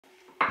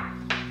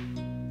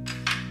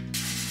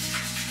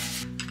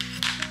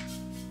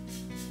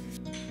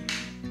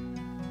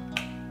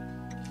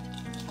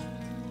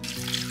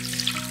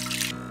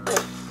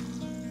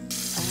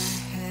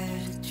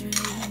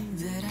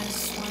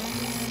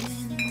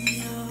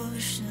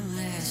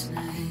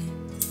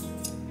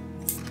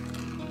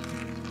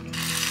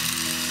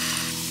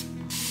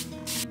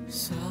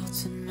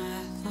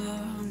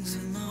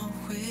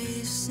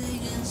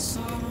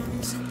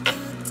Songs in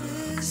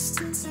the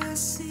distance, I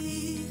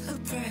see a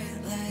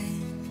bright light.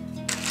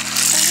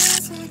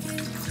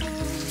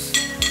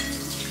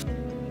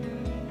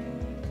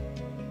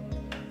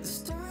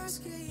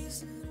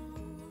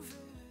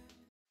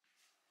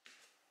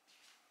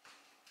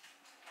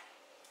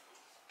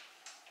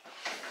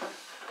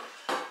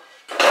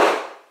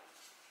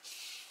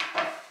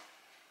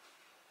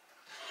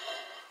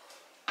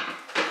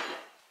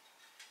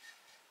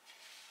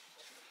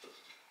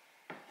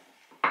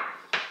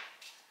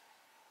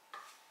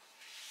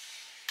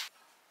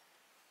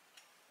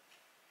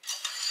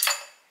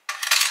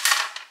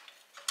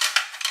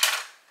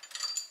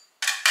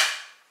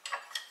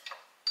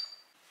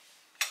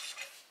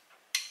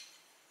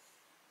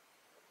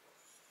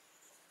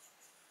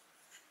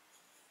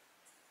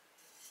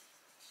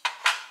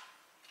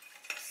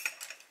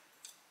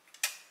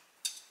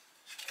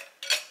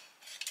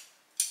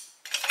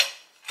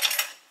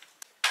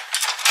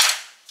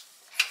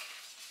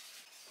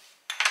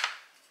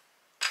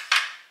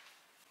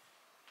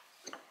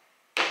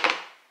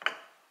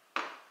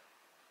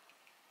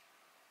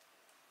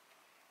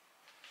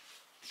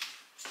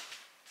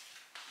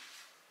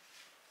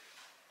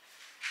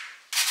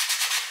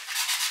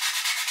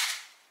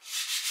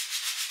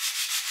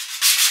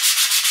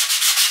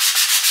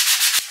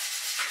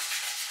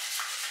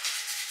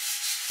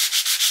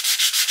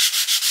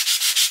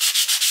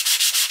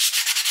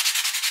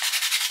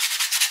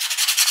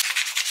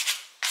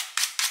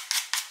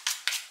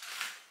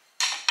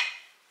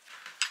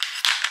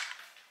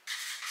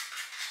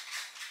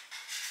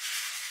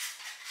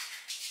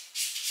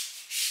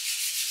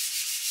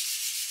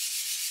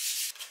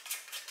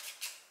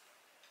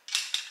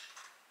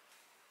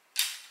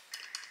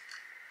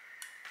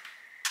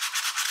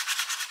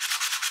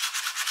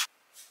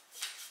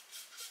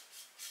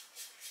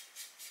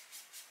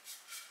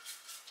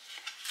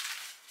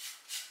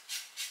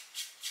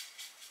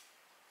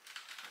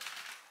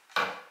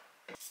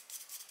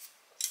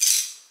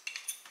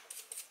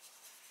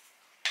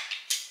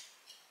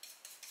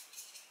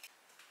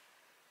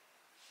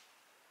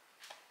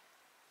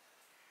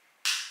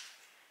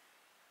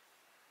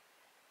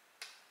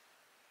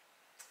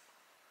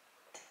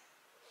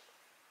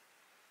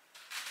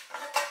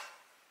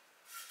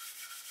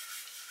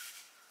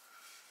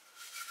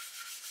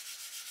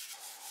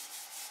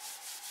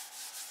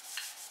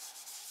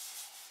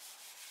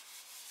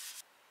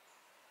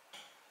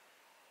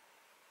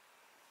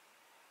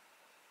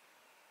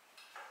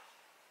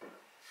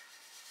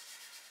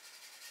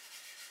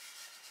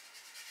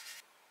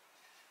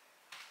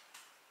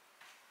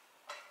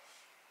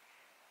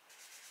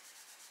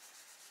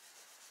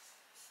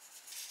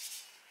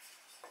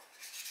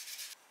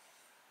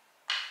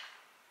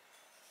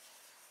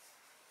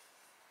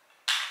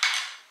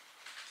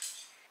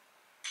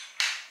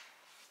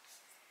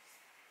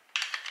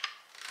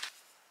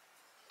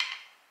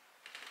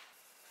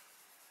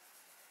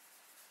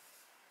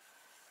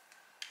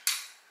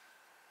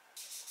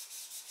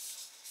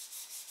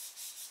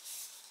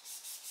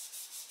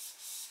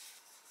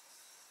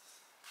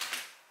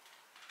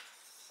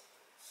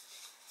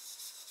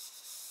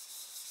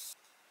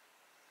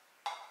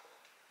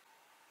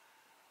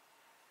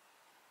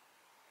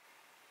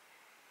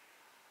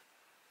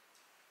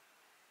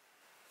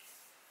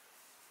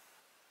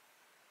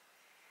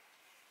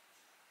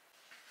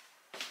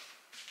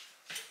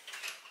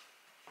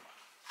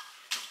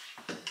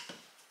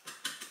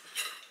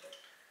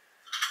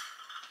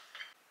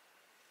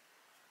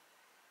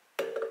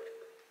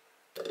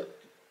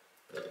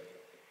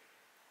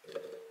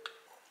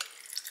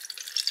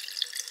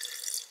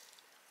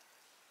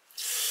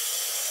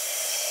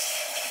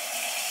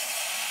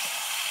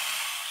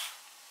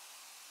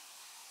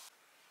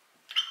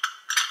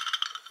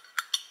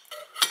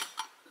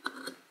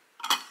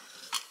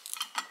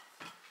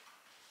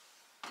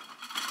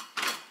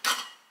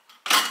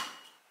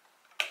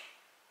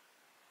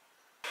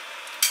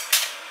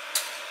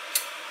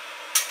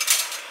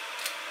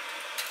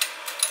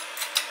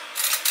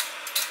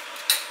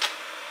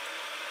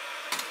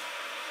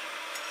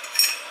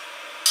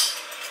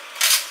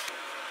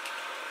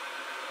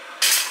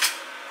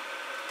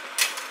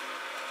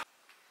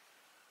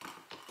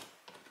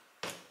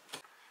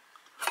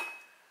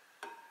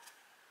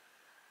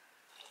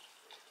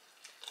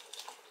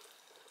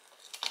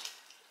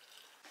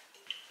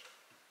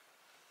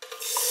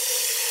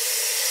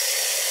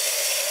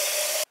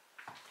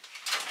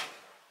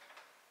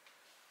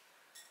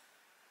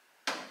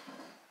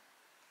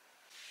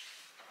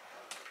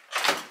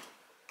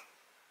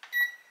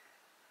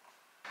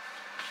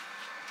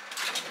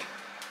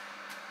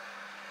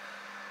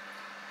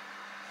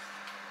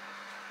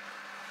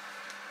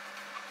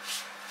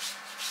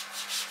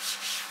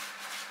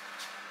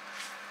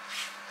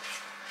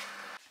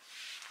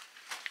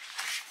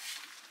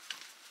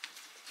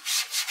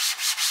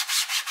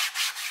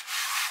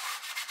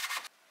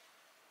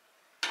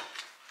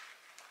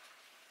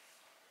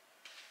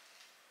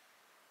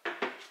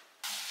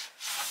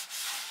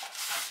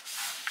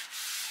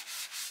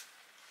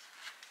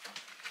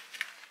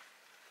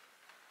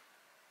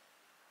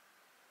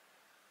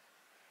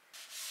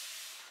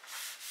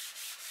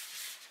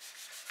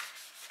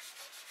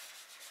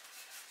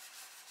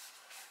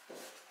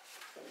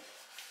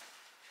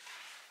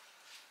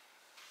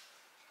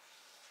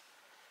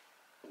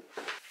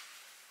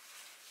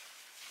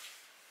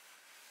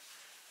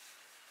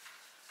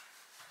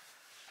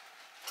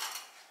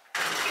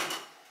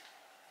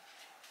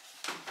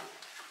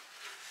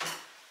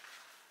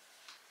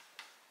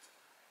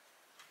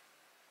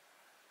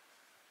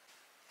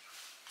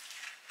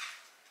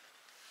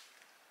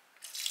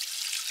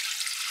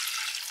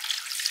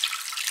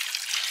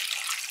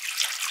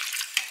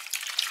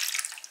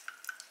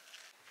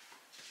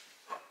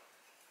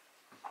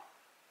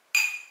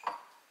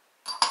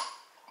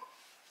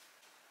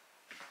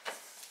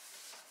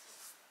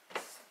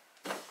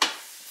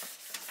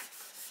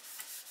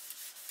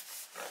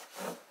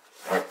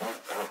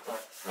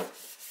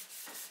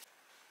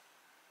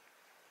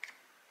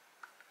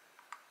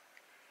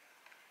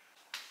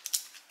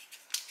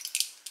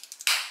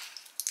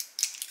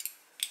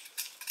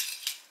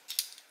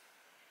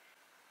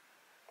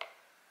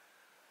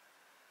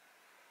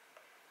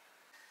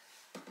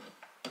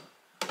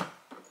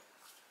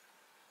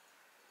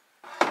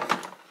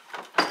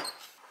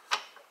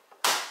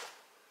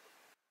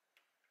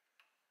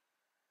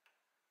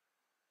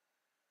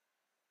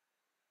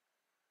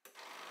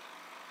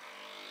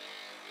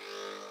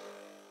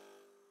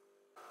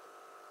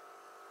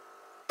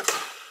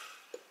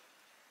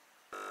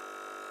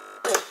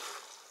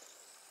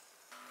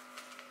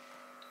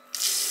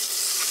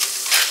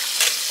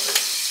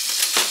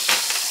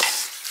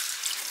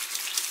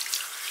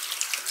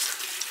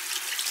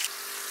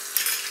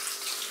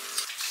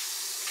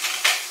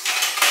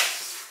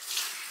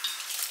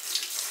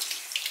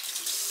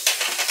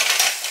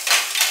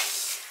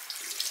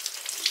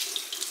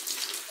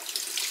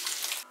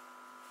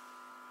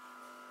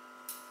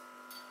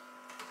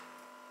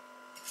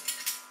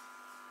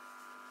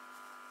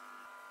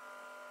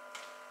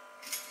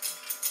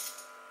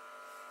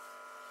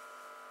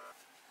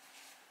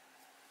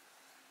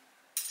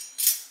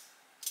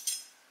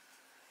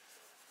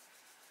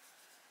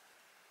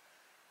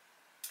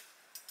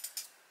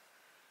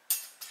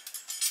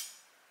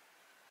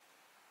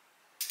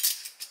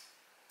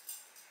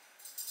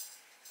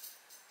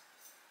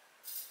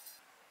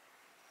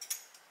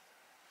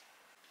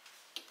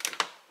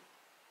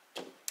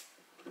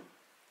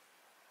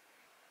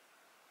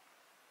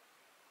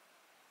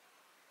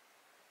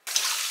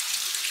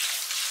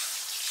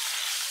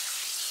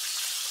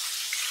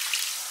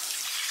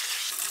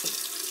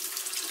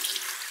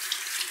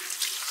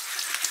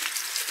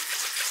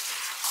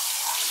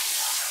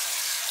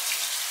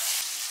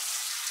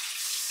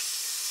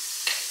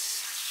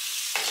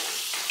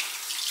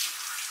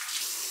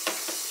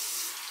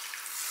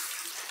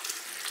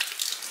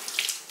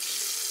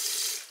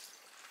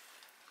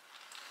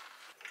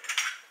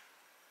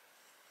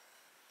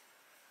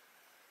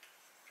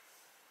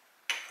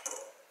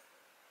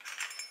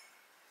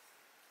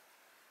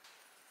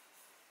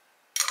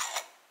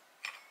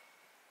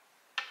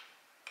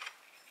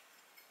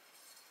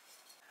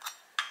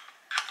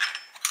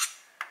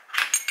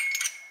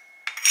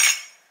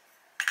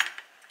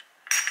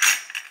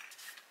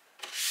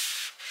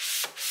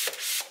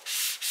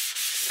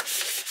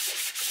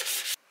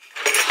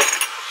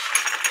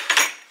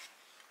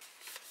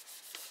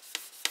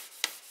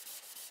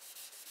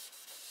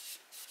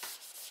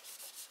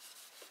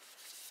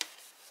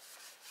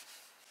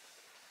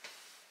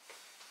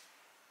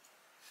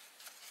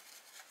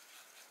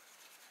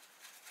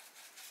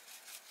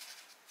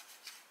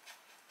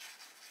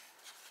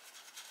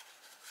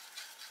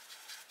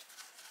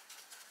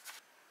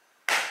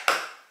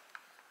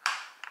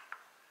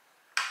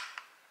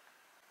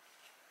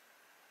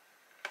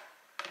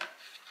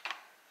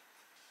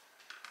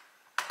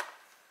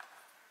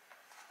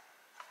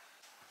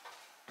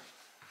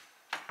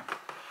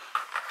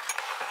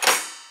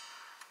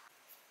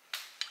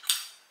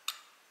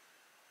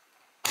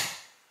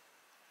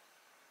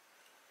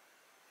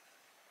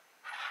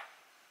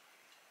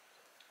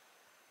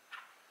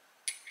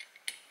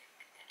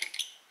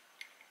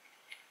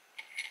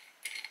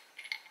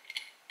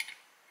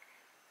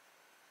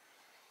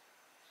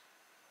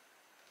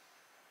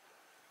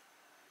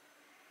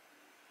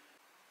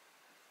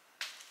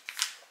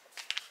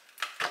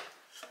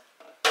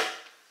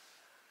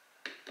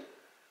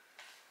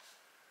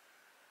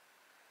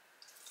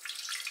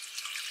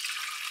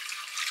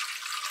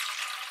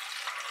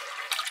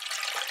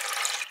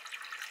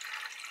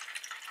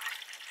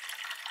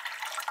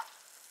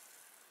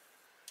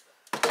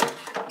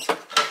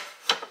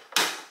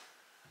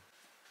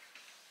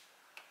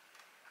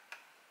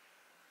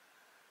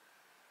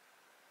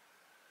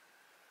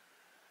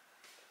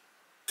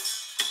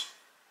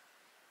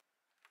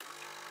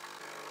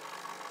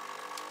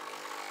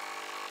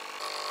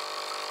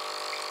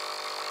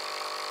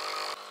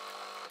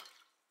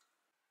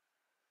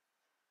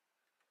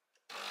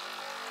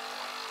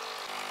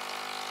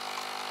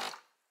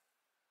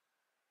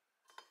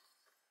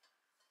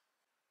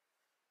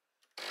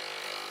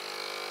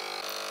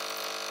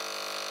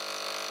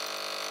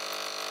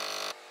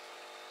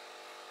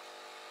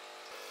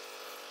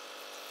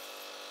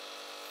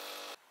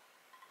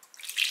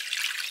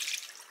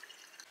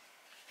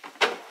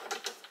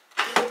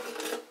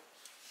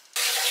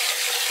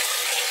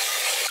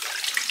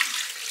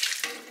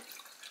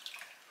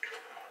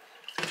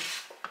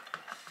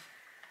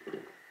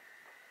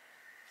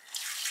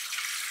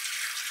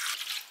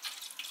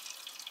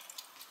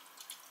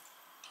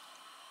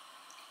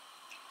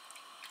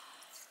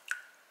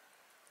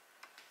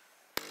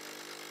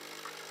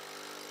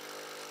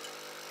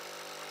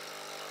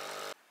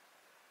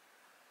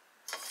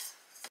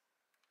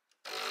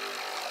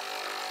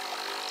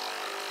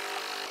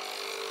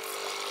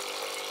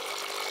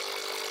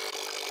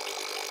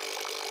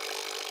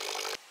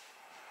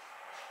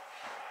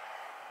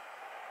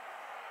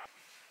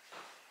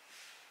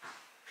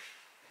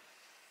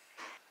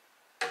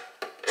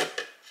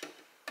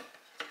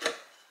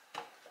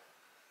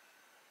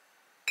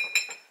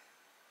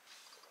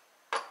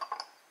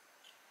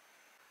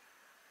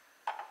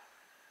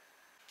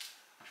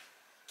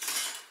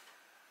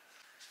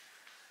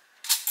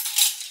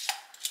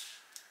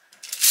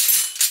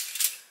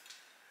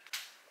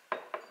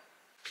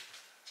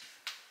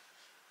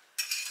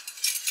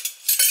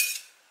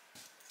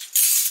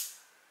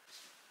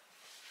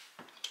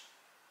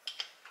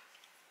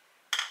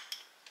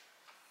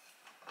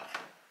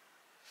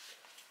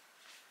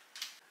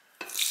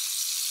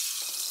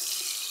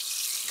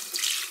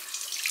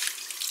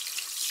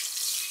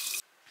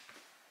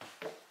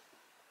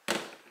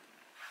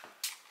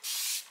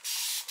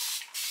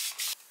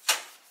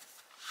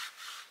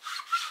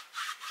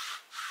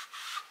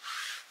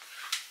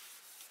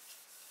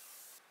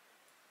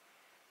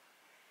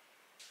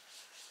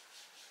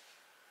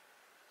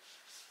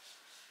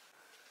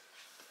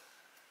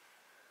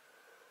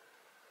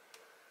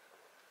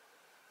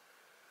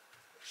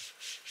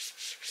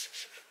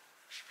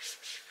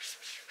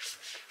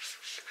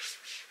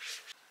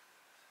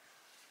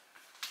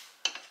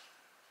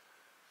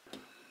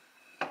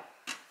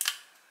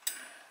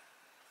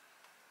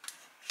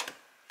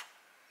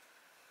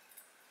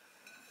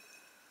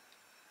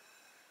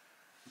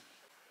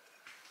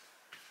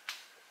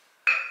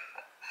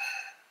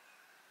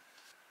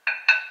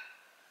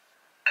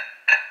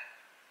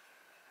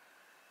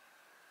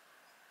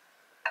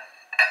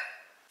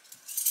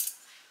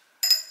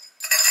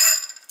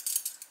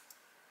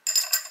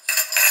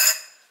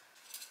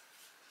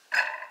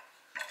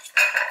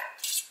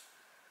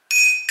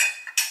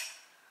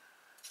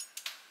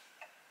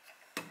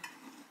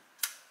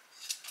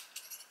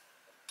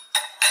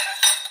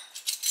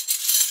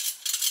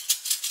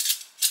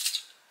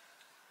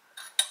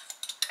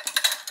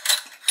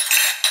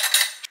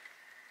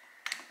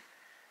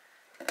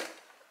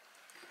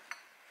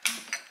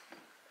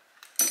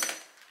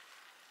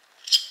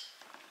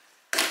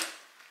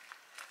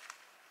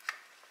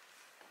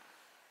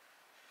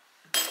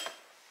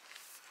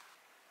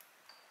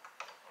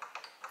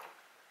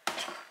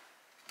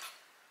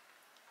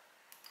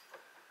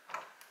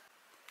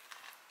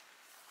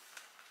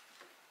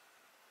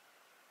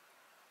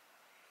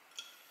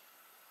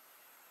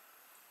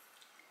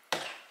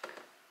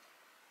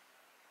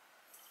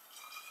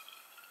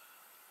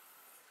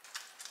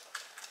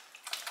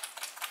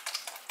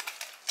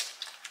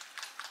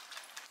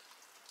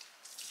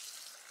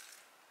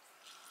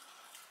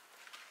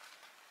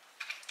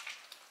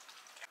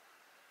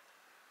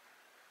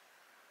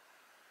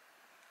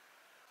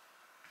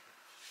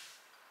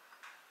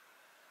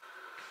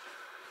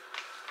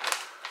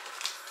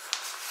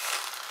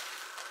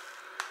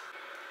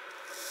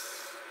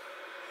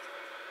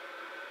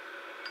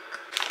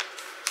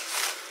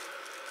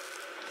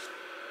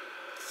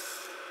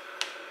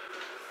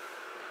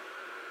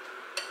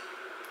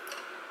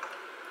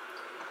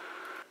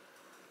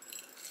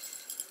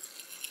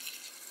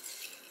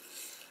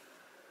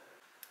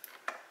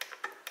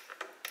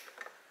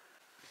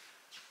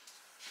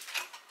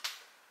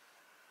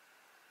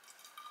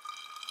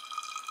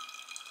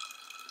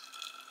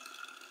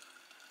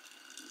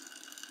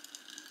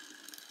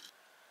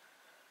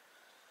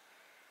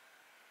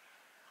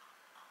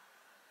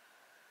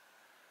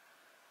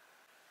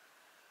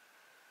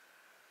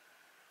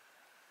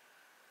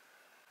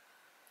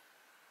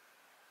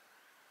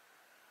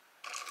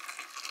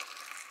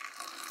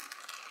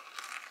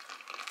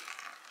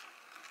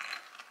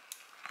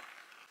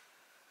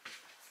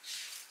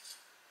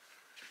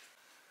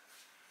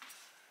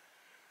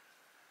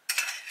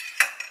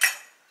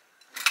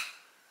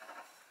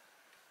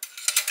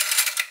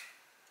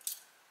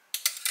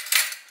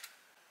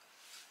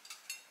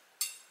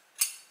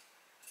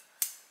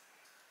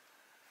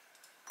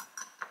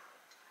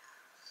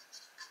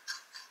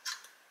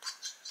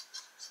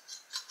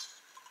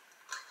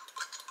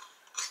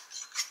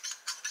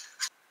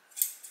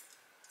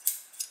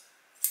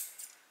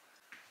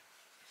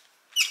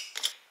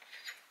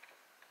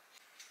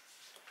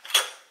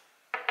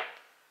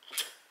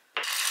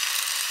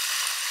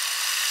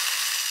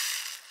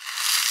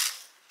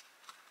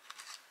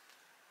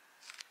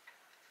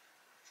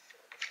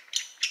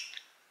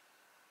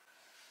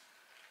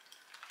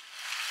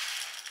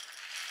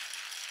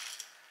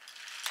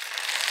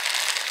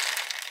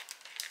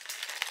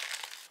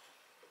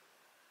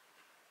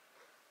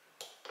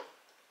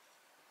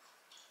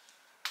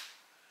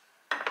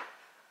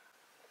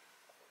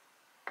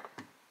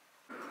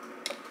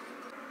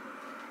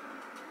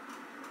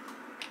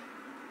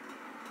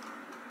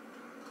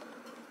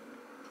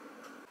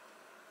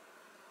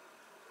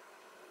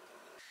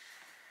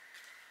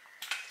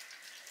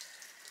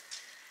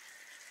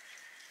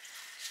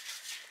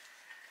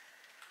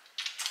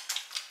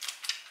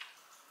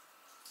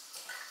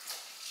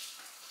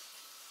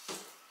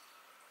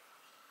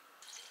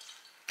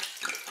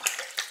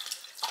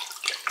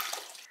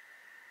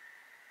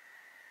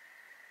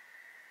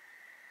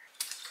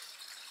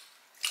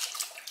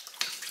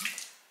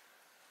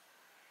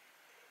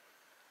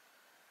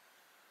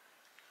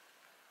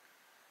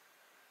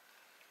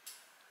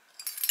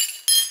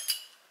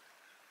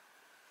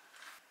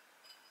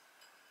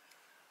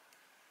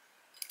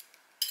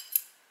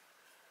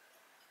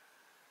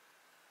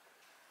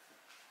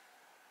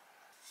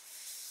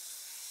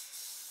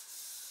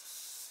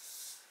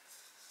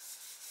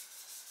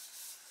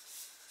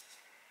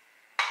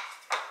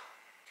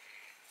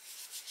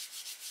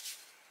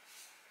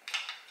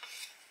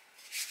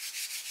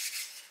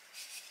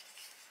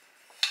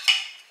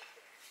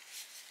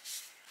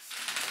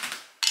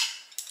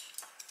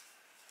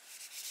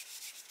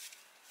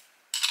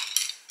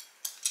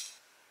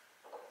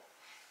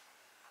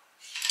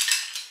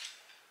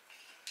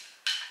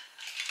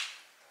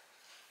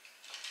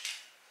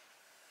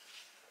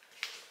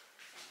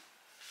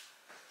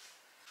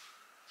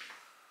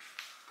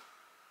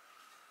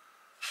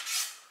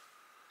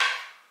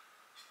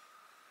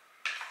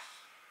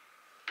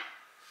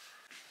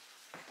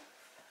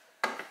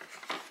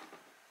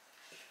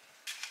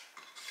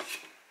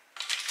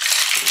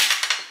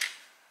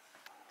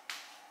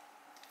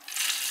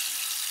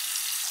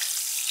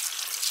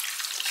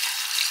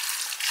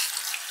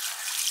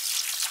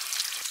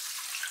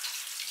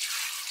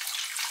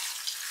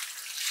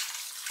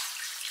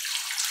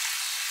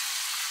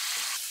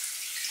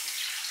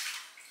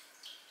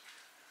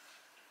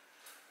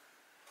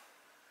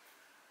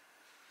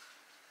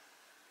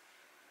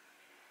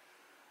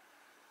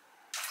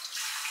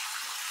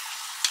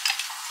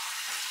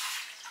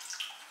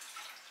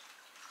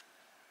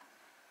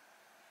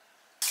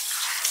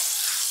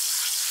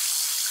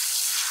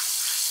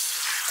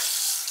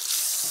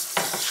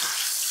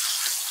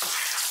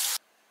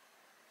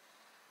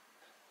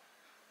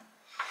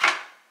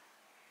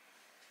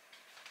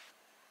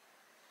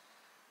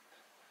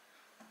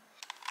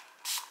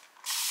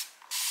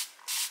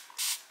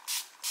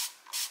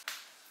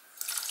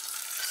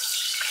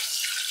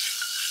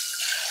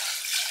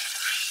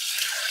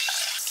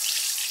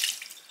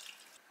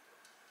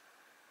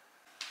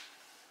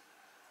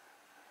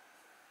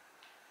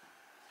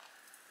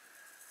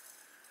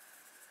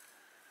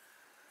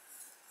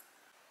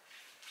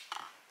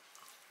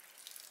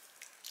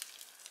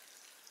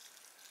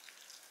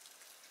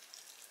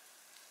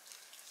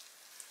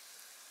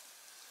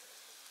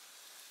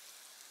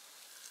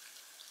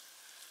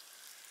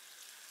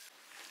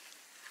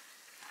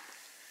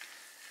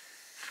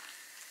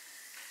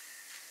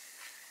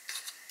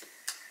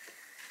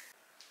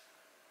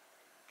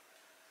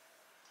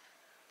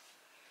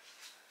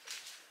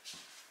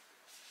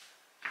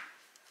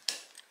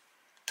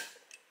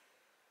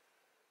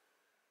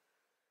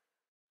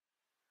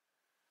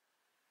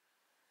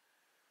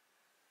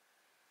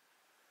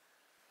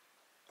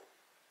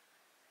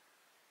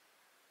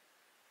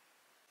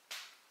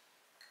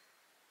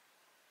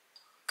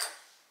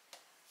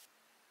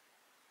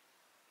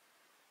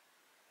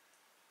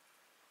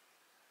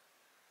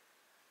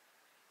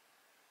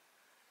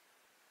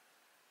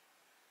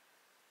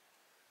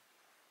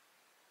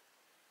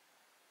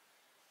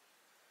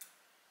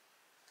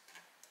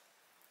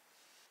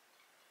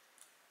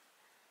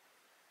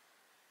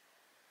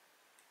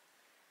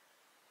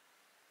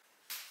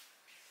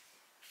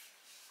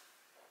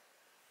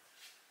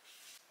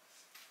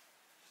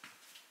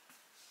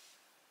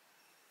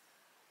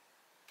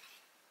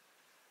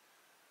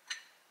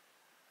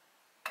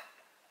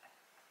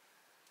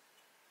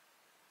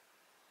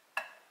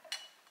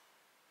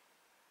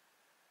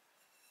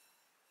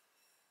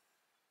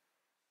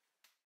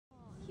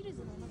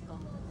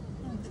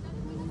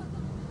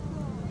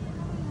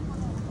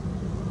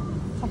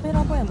 フェ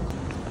ラボやもん。あ、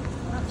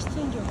七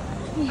輪魚がある。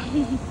さ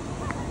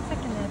っ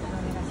きのやつの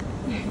お願いし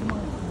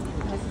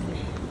ます。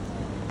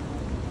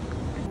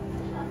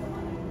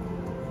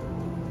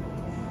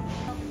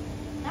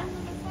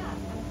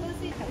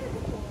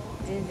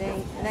全然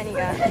何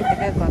が入った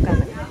かよくわかん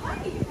ない。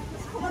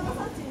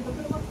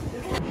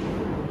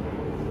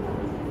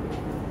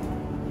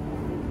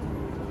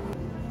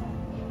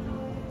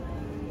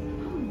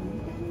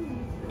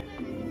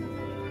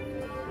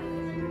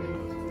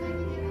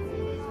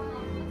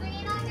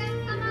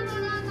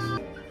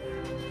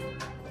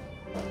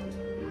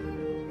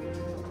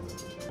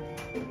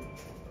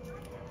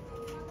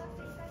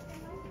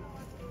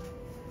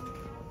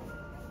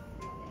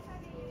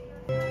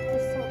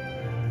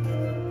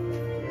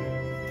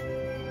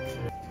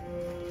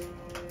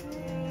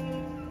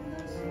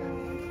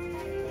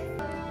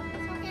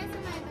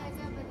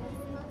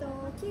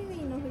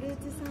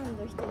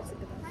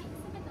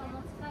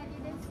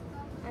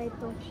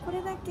こ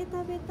れだけ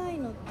食べたい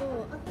のと、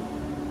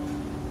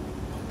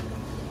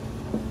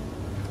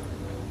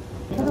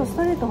けどス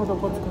トレートほど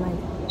ごつくない。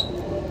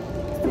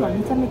でも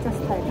めちゃめちゃ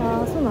スタイル。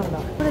ああ、そうなんだ。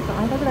ストレートの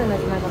間ぐらいなん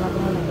じゃないかなと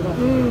思うんだけど、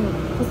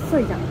細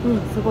いじゃん。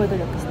すごい努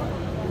力して。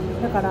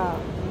だから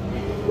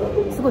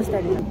すごいスタ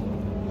イルじゃん。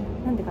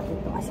なんでかってい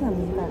うと足が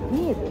短いの。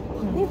ネ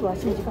ーブは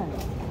足短いの。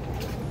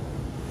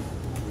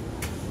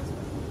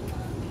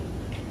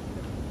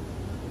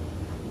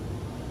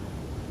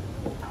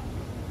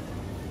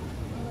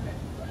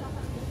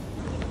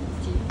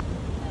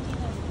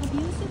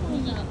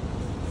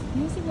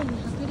乳脂肪に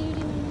薄利売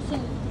りの店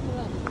ところ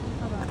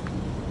は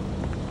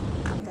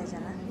みたいじゃ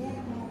ない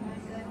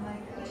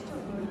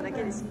だ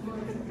けでしょ。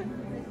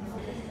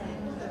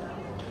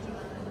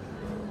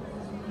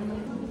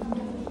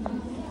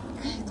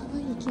かわ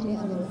いい、綺麗。あ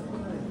れ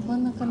真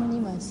ん中の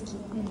2枚好き。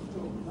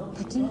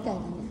滝みたいだね。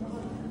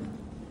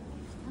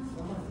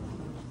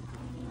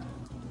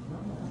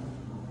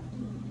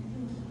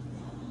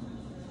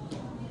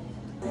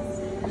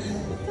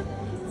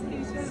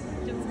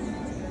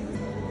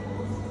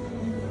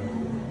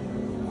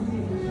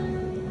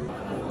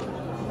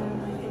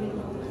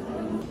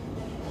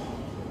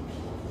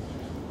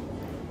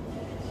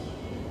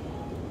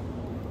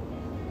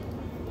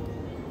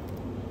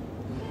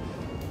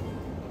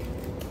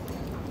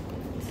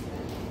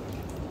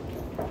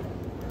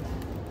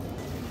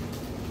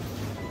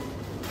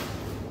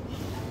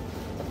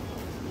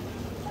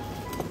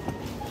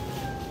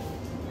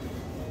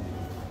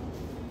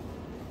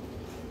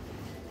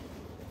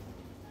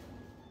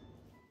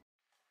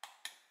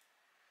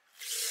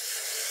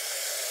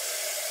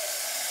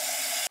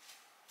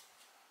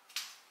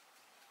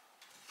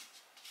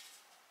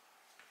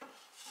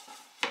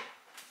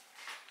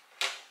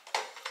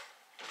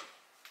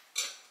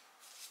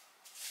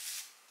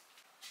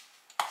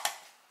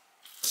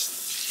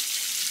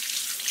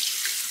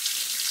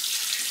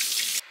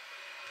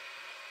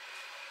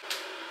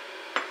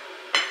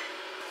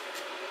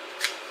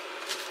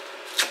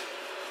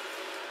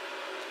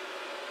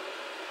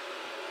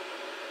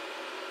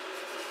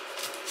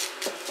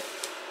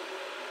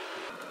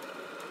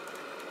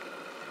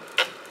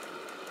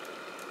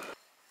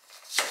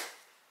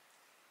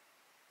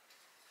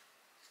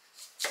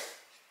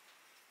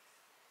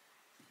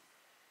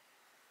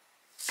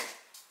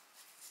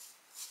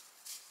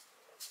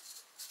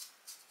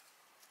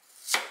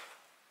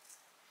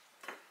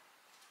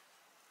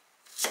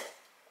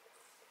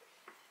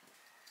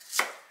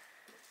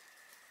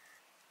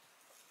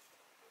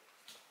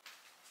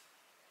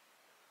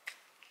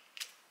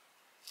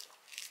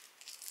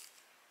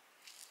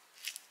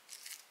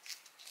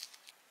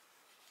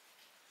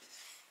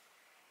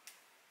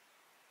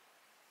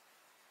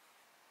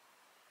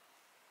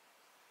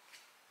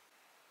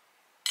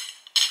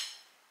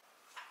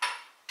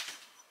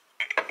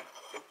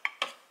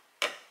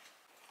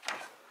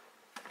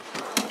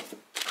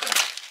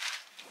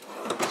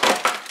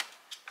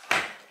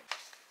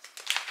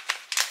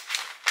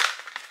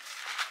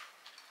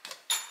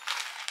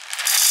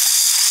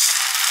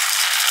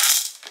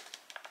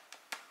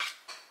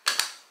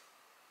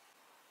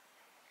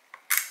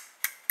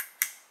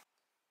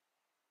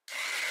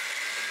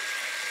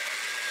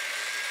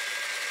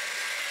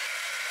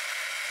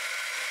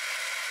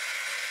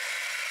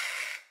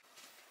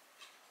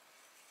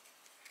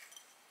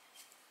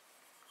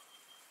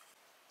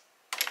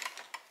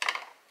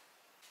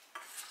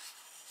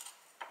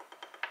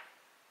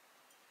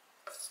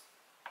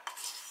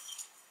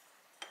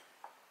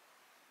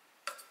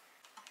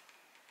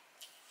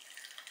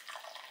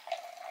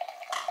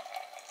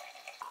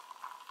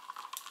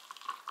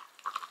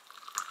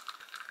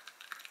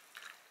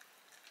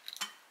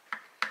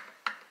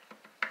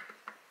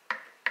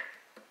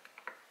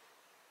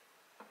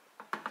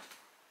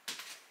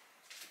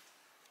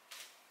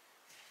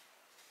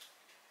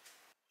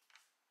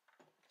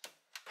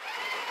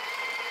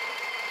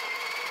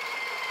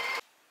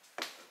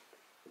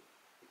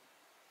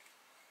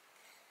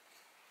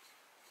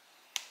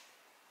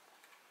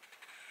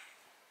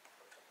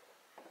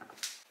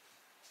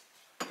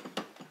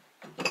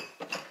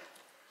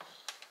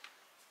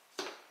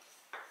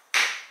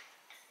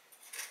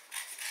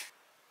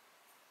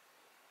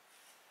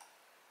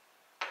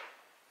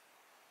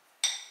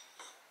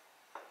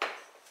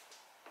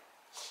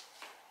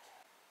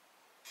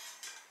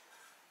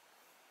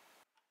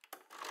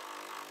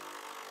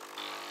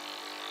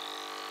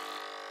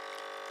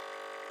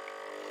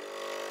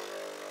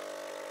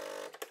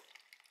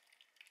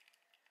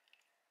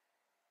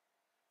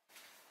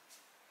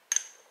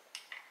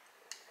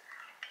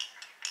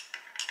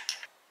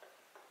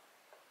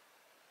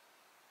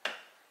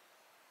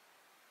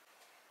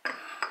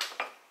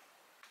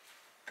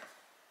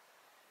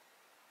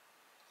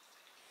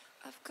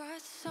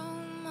Got so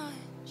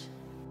much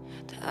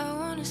that I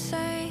wanna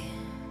say,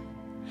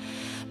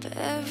 but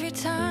every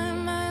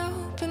time I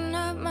open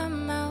up my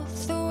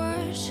mouth, the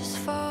words just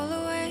fall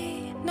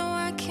away. No,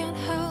 I can't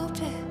help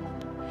it.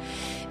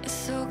 It's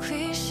so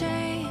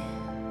cliche,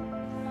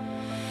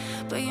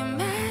 but you're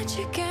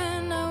magic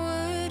and I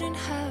wouldn't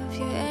have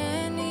you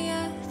any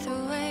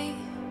other way.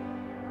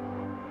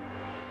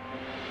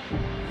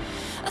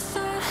 I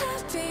thought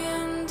happy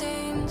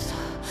endings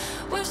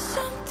were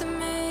something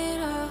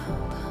made up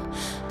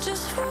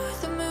just for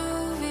the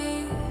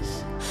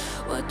movies,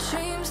 what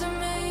dreams are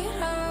made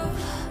of.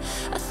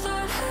 I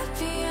thought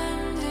happy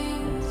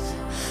endings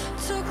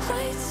took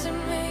lights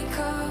and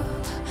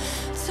makeup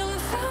till I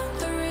found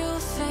the real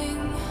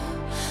thing,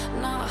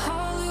 not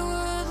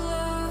Hollywood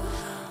love.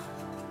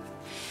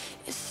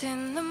 It's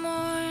in the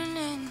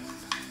morning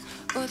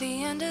or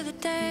the end of the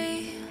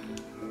day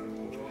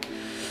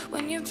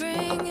when you're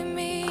bringing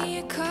me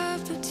a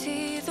cup of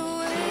tea. The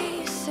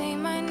way you say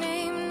my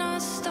name,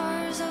 not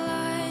stars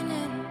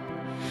aligning,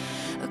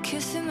 a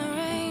kiss in the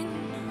rain,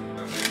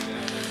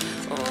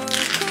 or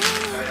a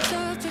cold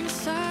up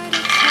inside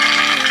a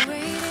car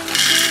waiting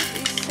to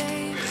be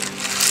saved.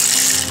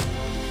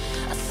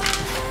 I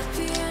thought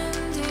happy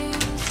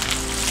endings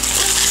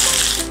were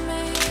something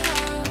made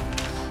up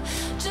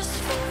just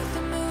for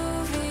the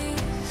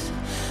movies,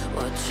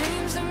 what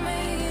dreams are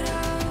made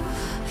of.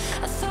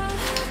 I thought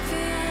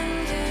happy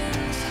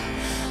endings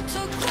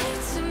took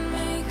lights and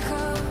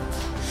makeup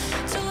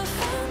till I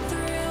found the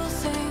real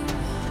thing,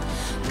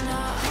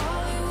 not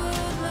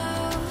Hollywood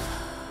love.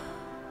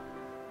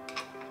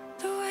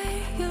 The way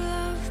you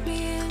love me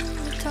in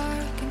the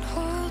dark and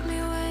hold me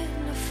when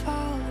I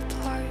fall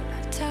apart,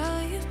 I tell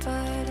you,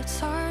 but it's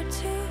hard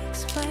to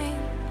explain.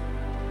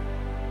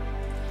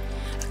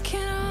 I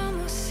can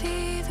almost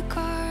see the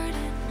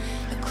garden,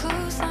 the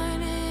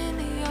clothesline in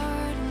the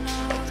yard, and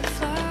all the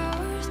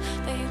flowers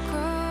that you're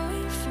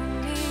growing for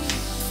me.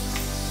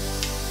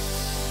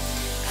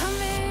 I'm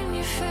in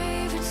your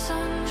favorite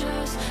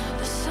sundress,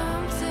 there's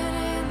something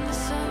in the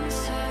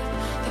sunset,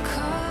 the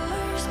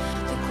colors,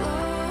 the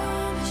glow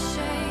on the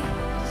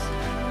shades.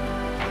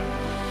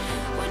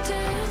 We're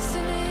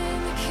dancing in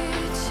the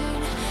kitchen,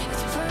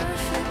 it's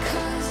perfect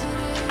 'cause it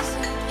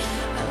isn't.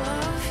 I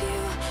love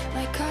you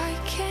like I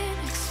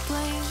can't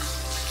explain.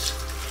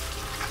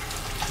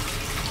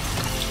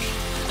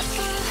 I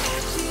thought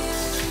happy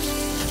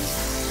endings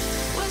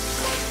was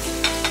something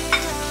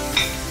made up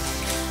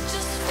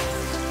just for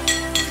the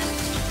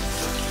movies,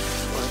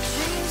 what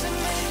dreams are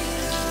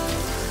made of.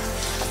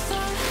 I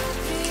thought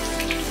happy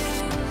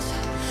endings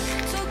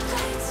took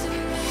lights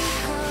and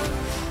makeup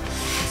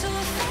till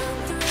I found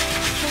the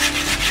real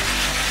thing,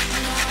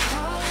 not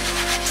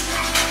Hollywood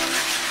love.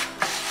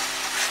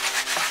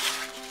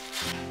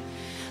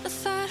 I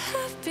thought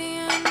happy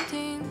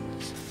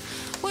endings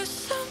was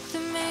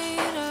something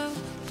made up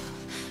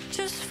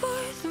just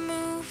for the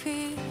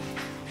movie,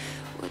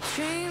 what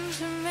dreams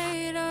are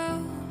made of.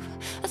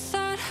 I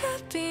thought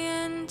happy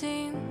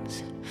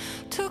endings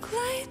took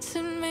lights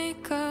and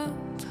makeup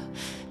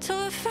till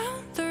I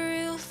found the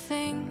real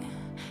thing,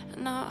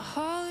 not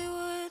hard.